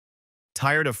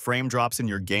Tired of frame drops in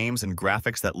your games and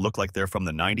graphics that look like they're from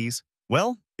the 90s?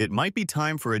 Well, it might be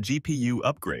time for a GPU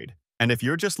upgrade. And if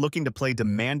you're just looking to play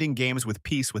demanding games with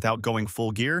peace without going full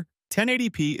gear,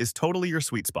 1080p is totally your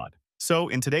sweet spot. So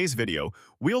in today's video,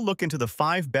 we'll look into the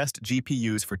 5 best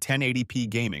GPUs for 1080p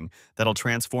gaming that'll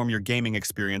transform your gaming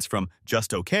experience from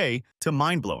just okay to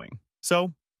mind-blowing.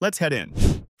 So let's head in.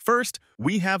 First,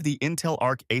 we have the Intel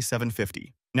Arc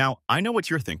A750. Now, I know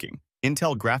what you're thinking.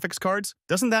 Intel graphics cards?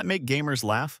 Doesn't that make gamers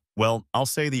laugh? Well, I'll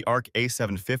say the Arc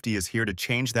A750 is here to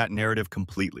change that narrative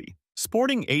completely.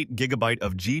 Sporting 8GB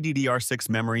of GDDR6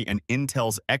 memory and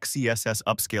Intel's XeSS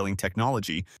upscaling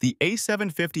technology, the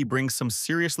A750 brings some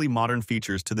seriously modern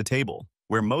features to the table.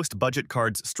 Where most budget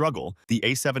cards struggle, the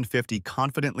A750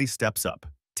 confidently steps up.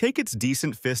 Take its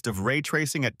decent fist of ray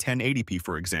tracing at 1080p,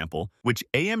 for example, which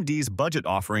AMD's budget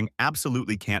offering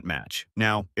absolutely can't match.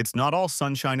 Now, it's not all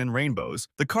sunshine and rainbows.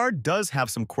 The card does have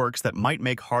some quirks that might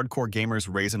make hardcore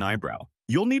gamers raise an eyebrow.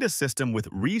 You'll need a system with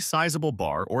resizable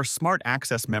bar or smart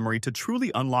access memory to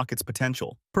truly unlock its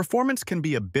potential. Performance can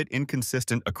be a bit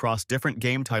inconsistent across different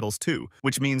game titles too,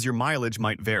 which means your mileage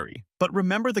might vary. But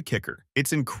remember the kicker,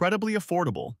 it's incredibly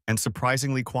affordable and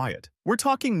surprisingly quiet. We're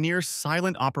talking near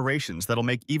silent operations that'll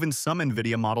make even some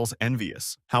Nvidia models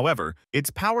envious. However, its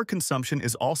power consumption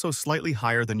is also slightly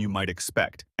higher than you might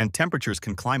expect, and temperatures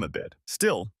can climb a bit.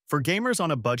 Still, for gamers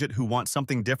on a budget who want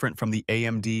something different from the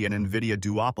AMD and Nvidia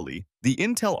duopoly, the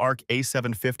Intel Arc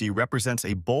A750 represents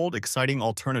a bold, exciting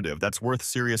alternative that's worth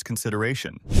serious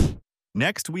consideration.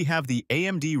 Next, we have the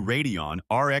AMD Radeon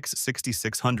RX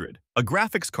 6600, a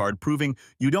graphics card proving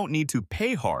you don't need to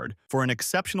pay hard for an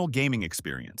exceptional gaming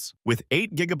experience. With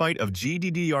 8GB of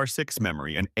GDDR6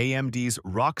 memory and AMD's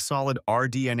rock-solid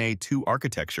RDNA 2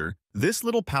 architecture, this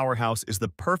little powerhouse is the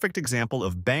perfect example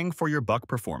of bang-for-your-buck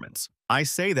performance. I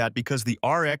say that because the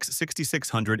RX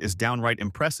 6600 is downright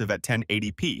impressive at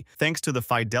 1080p, thanks to the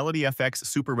Fidelity FX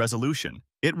Super Resolution.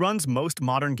 It runs most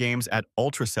modern games at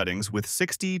ultra settings with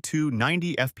 60 to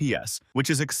 90 FPS, which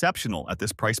is exceptional at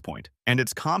this price point. And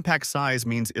its compact size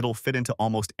means it'll fit into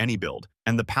almost any build.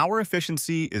 And the power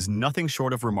efficiency is nothing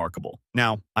short of remarkable.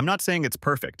 Now, I'm not saying it's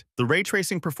perfect. The ray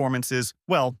tracing performance is,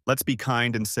 well, let's be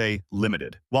kind and say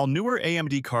limited. While newer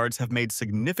AMD cards have made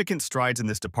significant strides in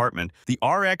this department, the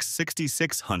RX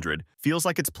 6600 feels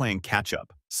like it's playing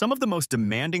catch-up. Some of the most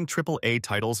demanding AAA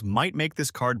titles might make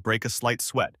this card break a slight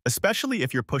sweat, especially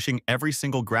if you're pushing every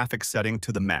single graphics setting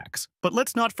to the max. But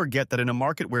let's not forget that in a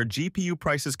market where GPU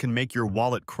prices can make your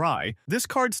wallet cry, this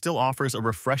card still offers a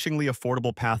refreshingly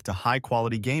affordable path to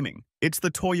high-quality gaming. It's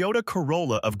the Toyota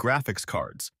Corolla of graphics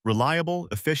cards, reliable,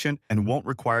 efficient, and won't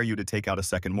require you to take out a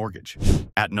second mortgage.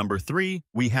 At number 3,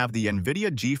 we have the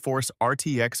Nvidia GeForce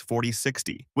RTX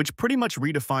 4060, which pretty much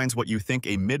redefines what you think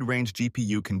a mid-range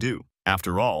GPU can do.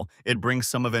 After all, it brings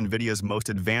some of Nvidia's most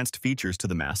advanced features to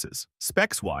the masses.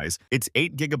 Specs-wise, its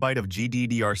 8GB of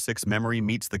GDDR6 memory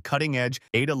meets the cutting-edge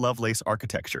Ada Lovelace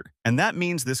architecture. And that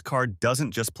means this card doesn't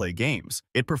just play games,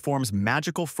 it performs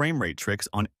magical frame rate tricks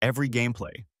on every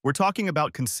gameplay. We're talking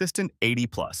about consistent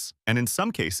 80+, and in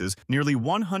some cases, nearly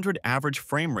 100 average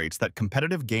frame rates that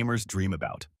competitive gamers dream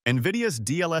about. Nvidia's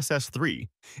DLSS 3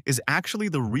 is actually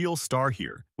the real star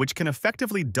here, which can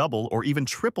effectively double or even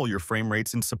triple your frame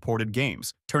rates in supported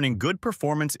games, turning good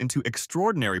performance into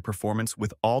extraordinary performance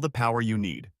with all the power you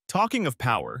need. Talking of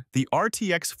power, the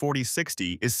RTX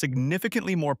 4060 is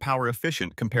significantly more power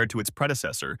efficient compared to its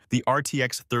predecessor, the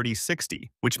RTX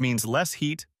 3060, which means less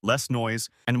heat, less noise,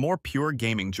 and more pure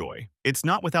gaming joy. It's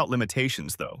not without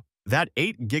limitations, though. That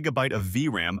 8GB of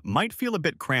VRAM might feel a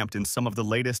bit cramped in some of the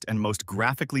latest and most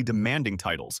graphically demanding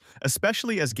titles,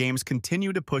 especially as games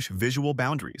continue to push visual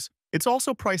boundaries. It's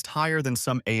also priced higher than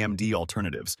some AMD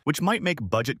alternatives, which might make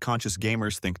budget-conscious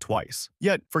gamers think twice.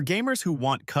 Yet, for gamers who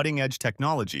want cutting-edge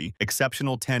technology,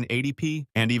 exceptional 1080p,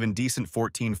 and even decent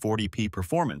 1440p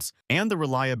performance, and the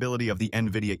reliability of the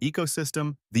Nvidia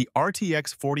ecosystem, the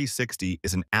RTX 4060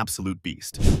 is an absolute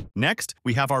beast. Next,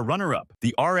 we have our runner-up,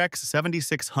 the RX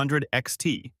 7600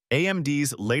 XT,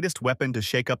 AMD's latest weapon to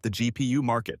shake up the GPU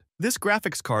market. This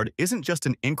graphics card isn't just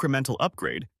an incremental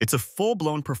upgrade, it's a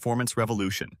full-blown performance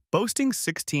revolution. Boasting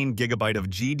 16GB of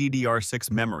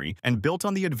GDDR6 memory and built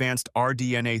on the advanced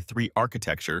RDNA 3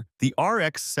 architecture, the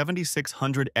RX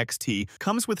 7600 XT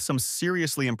comes with some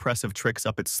seriously impressive tricks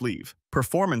up its sleeve.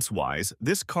 Performance-wise,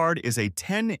 this card is a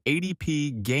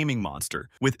 1080p gaming monster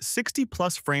with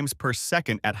 60+ frames per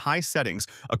second at high settings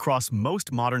across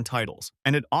most modern titles,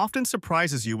 and it often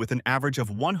surprises you with an average of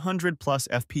 100+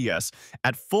 FPS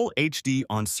at full full HD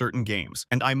on certain games,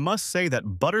 and I must say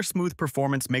that buttersmooth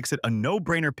performance makes it a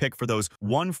no-brainer pick for those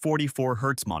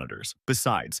 144Hz monitors.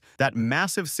 Besides, that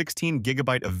massive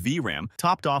 16GB of VRAM,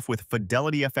 topped off with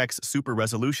Fidelity FX Super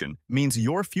Resolution, means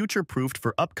you're future-proofed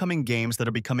for upcoming games that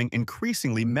are becoming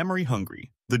increasingly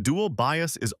memory-hungry. The dual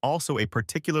BIOS is also a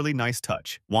particularly nice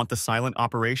touch. Want the silent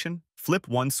operation? Flip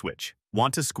one switch.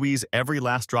 Want to squeeze every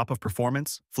last drop of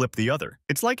performance? Flip the other.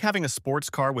 It's like having a sports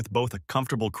car with both a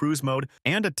comfortable cruise mode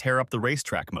and a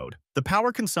tear-up-the-racetrack mode. The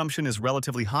power consumption is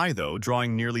relatively high, though,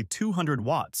 drawing nearly 200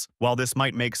 watts. While this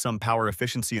might make some power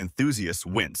efficiency enthusiasts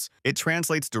wince, it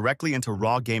translates directly into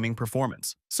raw gaming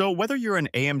performance. So whether you're an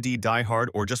AMD diehard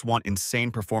or just want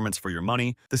insane performance for your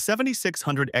money, the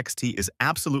 7600 XT is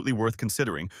absolutely worth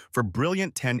considering for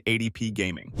brilliant 1080p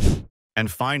gaming. And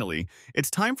finally,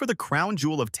 it's time for the crown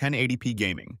jewel of 1080p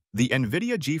gaming, the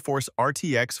Nvidia GeForce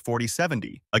RTX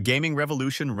 4070, a gaming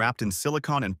revolution wrapped in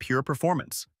silicon and pure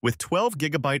performance. With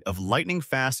 12GB of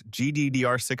lightning-fast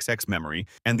GDDR6X memory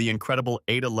and the incredible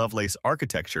Ada Lovelace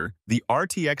architecture, the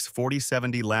RTX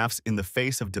 4070 laughs in the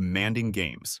face of demanding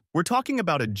games. We're talking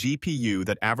about a GPU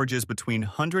that averages between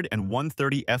 100 and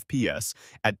 130 FPS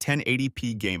at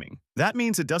 1080p gaming. That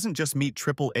means it doesn't just meet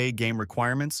AAA game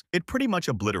requirements, it pretty much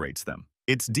obliterates them.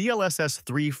 Its DLSS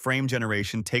 3 frame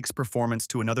generation takes performance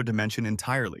to another dimension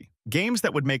entirely. Games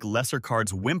that would make lesser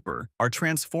cards whimper are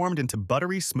transformed into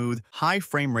buttery smooth, high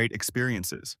frame rate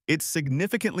experiences. It's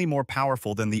significantly more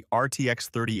powerful than the RTX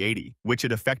 3080, which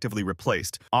it effectively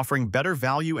replaced, offering better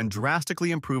value and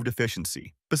drastically improved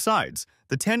efficiency. Besides,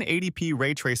 the 1080p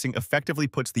ray tracing effectively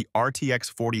puts the RTX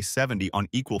 4070 on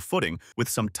equal footing with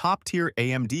some top-tier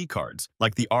AMD cards,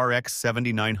 like the RX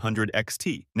 7900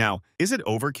 XT. Now, is it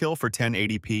overkill for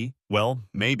 1080p? Well,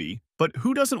 maybe. But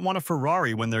who doesn't want a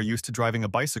Ferrari when they're used to driving a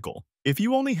bicycle? If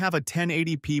you only have a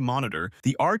 1080p monitor,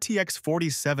 the RTX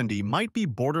 4070 might be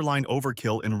borderline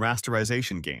overkill in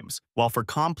rasterization games, while for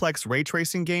complex ray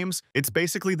tracing games, it's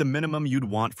basically the minimum you'd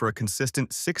want for a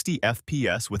consistent 60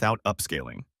 FPS without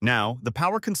upscaling. Now, the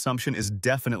power consumption is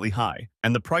definitely high,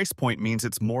 and the price point means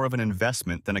it's more of an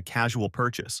investment than a casual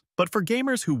purchase. But for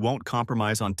gamers who won't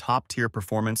compromise on top-tier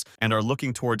performance and are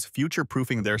looking towards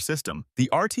future-proofing their system, the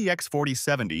RTX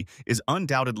 4070 is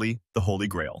undoubtedly the holy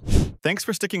grail. Thanks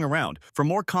for sticking around. For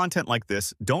more content like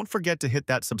this, don't forget to hit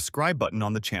that subscribe button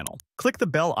on the channel. Click the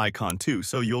bell icon too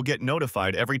so you'll get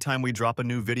notified every time we drop a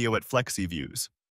new video at FlexiViews.